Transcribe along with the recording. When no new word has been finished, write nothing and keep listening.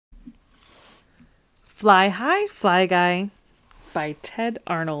Fly High, Fly Guy by Tedd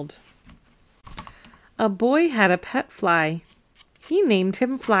Arnold. A boy had a pet fly. He named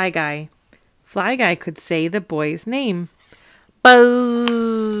him Fly Guy. Fly Guy could say the boy's name.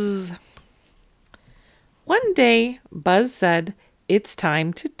 Buzz! One day, Buzz said, "It's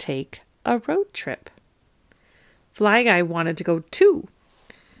time to take a road trip." Fly Guy wanted to go too.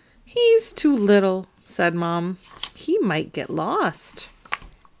 "He's too little," said Mom. "He might get lost."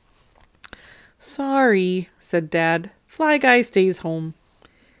 "Sorry," said Dad. "Fly Guy stays home."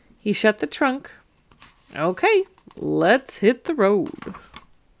 He shut the trunk. "Okay, let's hit the road."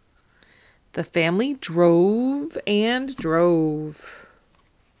 The family drove and drove.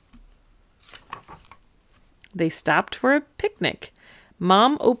 They stopped for a picnic.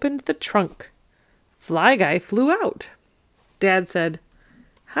 Mom opened the trunk. Fly Guy flew out. Dad said,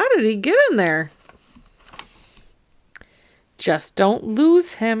 "How did he get in there?" "Just don't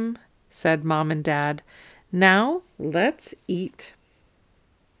lose him," said Mom and Dad. "Now let's eat."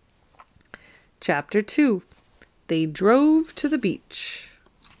 Chapter 2. They drove to the beach.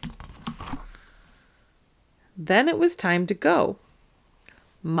 Then it was time to go.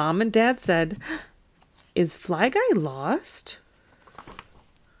 Mom and Dad said, "Is Fly Guy lost?"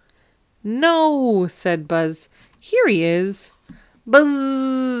 "No," said Buzz. "Here he is."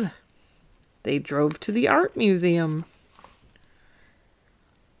 Buzz! They drove to the art museum.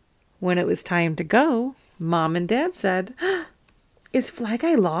 When it was time to go, Mom and Dad said, "Is Fly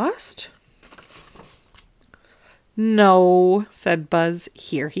Guy lost?" "No," said Buzz.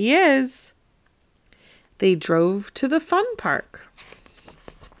 "Here he is." They drove to the fun park.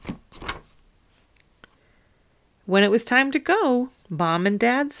 When it was time to go, Mom and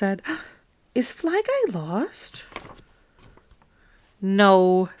Dad said, "Is Fly Guy lost?"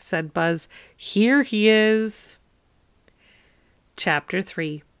 "No," said Buzz. "Here he is." Chapter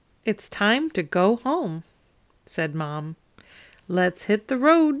 3. It's time to go home, said Mom. "Let's hit the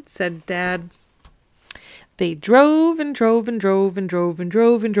road," said Dad. They drove and drove and drove and drove and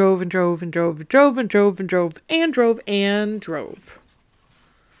drove and drove and drove and drove and drove and drove and drove and drove and drove.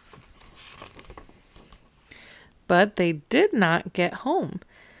 But they did not get home.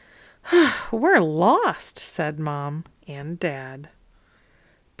 "We're lost," said Mom and Dad.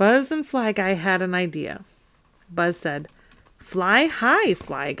 Buzz and Fly Guy had an idea. Buzz said, "Fly high,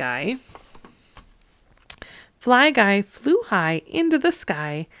 Fly Guy." Fly Guy flew high into the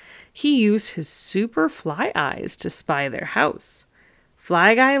sky. He used his super fly eyes to spy their house.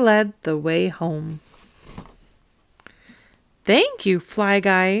 Fly Guy led the way home. "Thank you, Fly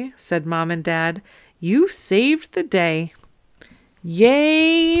Guy," said Mom and Dad. "You saved the day."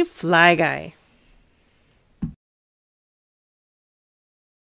 Yay, Fly Guy!